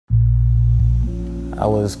I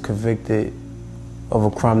was convicted of a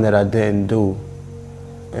crime that I didn't do.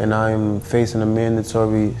 And I'm facing a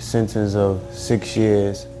mandatory sentence of 6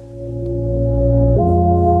 years.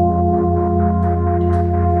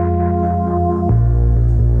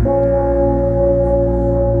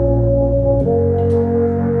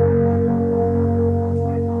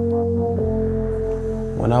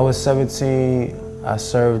 When I was 17, I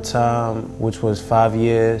served time, which was 5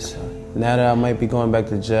 years. Now that I might be going back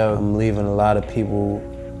to jail, I'm leaving a lot of people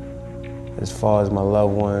as far as my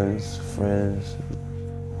loved ones, friends.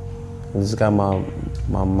 I just got my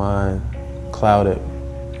mind clouded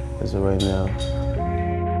as of right now.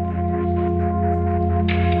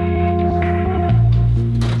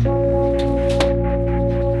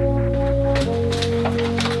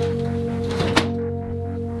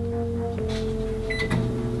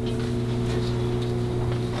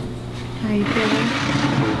 How you feeling?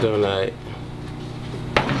 I'm doing all right.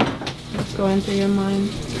 What's going through your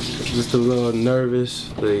mind? Just a little nervous,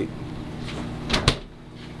 like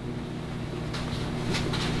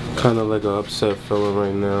kind of like an upset feeling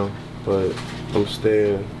right now, but I'm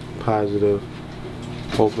staying positive,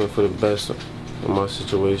 hoping for the best in my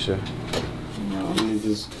situation.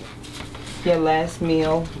 Just your last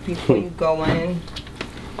meal before you go in,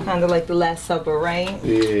 kind of like the Last Supper, right?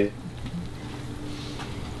 Yeah.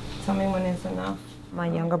 Tell me when it's enough. My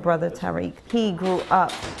younger brother, Tyreik, he grew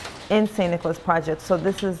up in St. Nicholas Project, so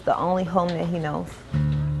this is the only home that he knows.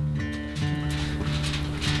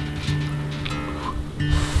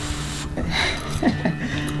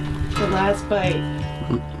 The last bite.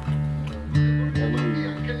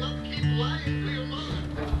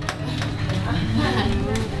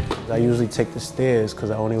 I usually take the stairs because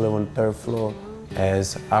I only live on the 3rd floor.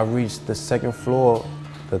 As I reached the 2nd floor,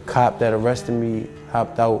 the cop that arrested me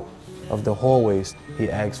hopped out of the hallways. He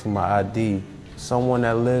asked for my ID. Someone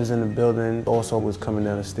that lives in the building also was coming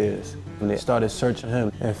down the stairs. And they started searching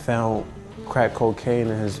him and found crack cocaine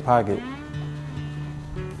in his pocket.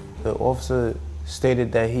 The officer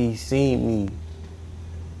stated that he seen me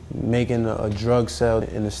making a drug sale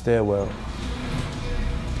in the stairwell.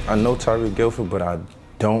 I know Tyreik Gilford, but I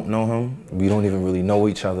don't know him. We don't even really know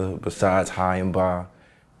each other besides high and by.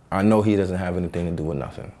 I know he doesn't have anything to do with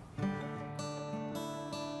nothing.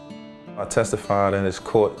 I testified in his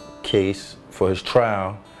court case for his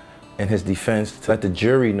trial and his defense to let the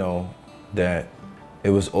jury know that it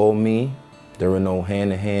was all me. There were no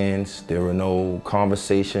hand-to-hands, there were no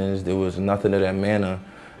conversations, there was nothing of that manner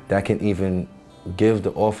that can even give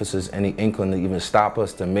the officers any inkling to even stop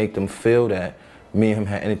us, to make them feel that me and him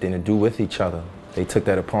had anything to do with each other. They took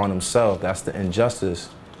that upon themselves. That's the injustice.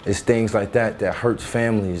 It's things like that that hurts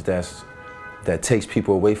families, that takes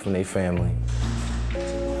people away from their family.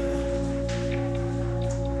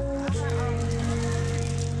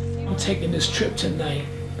 I'm taking this trip tonight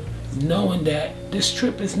knowing that this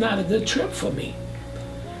trip is not a good trip for me.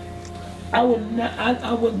 I would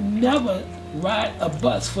never ride a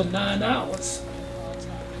bus for 9 hours.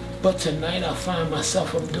 But tonight I find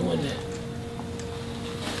myself I'm doing it.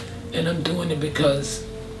 And I'm doing it because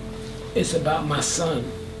it's about my son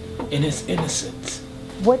and his innocence.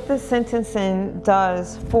 What the sentencing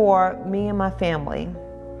does for me and my family,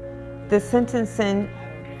 the sentencing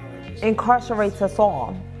incarcerates us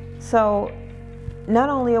all. So not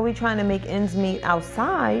only are we trying to make ends meet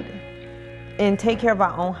outside and take care of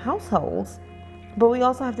our own households, but we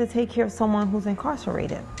also have to take care of someone who's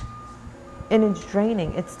incarcerated. And it's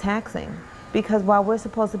draining, it's taxing, because while we're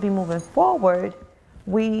supposed to be moving forward,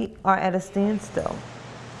 we are at a standstill.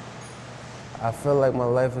 I feel like my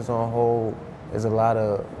life is on hold. There's a lot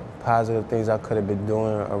of positive things I could have been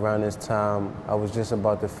doing around this time. I was just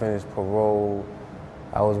about to finish parole.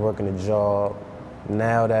 I was working a job.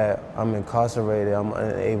 Now that I'm incarcerated, I'm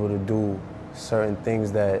unable to do certain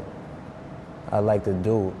things that I like to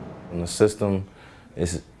do. And the system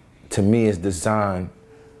is, to me, is designed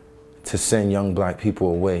to send young black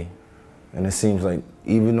people away. And it seems like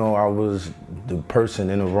even though I was the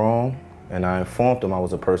person in the wrong, and I informed them I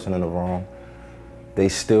was a person in the wrong, they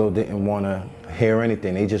still didn't want to hear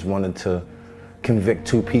anything. They just wanted to convict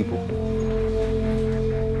 2 people.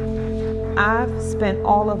 I've spent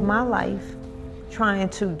all of my life trying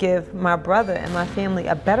to give my brother and my family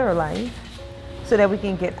a better life so that we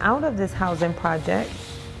can get out of this housing project.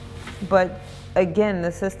 But again,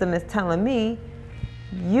 the system is telling me,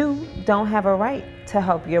 you don't have a right to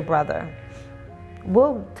help your brother.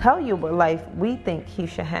 We'll tell you what life we think he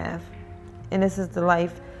should have. And this is the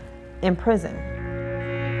life in prison.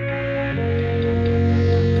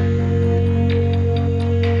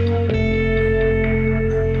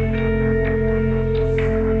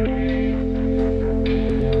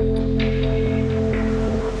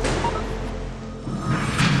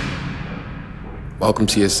 welcome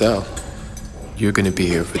to your cell. You're going to be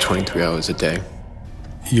here for 23 hours a day.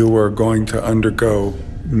 You are going to undergo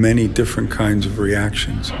many different kinds of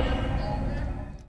reactions.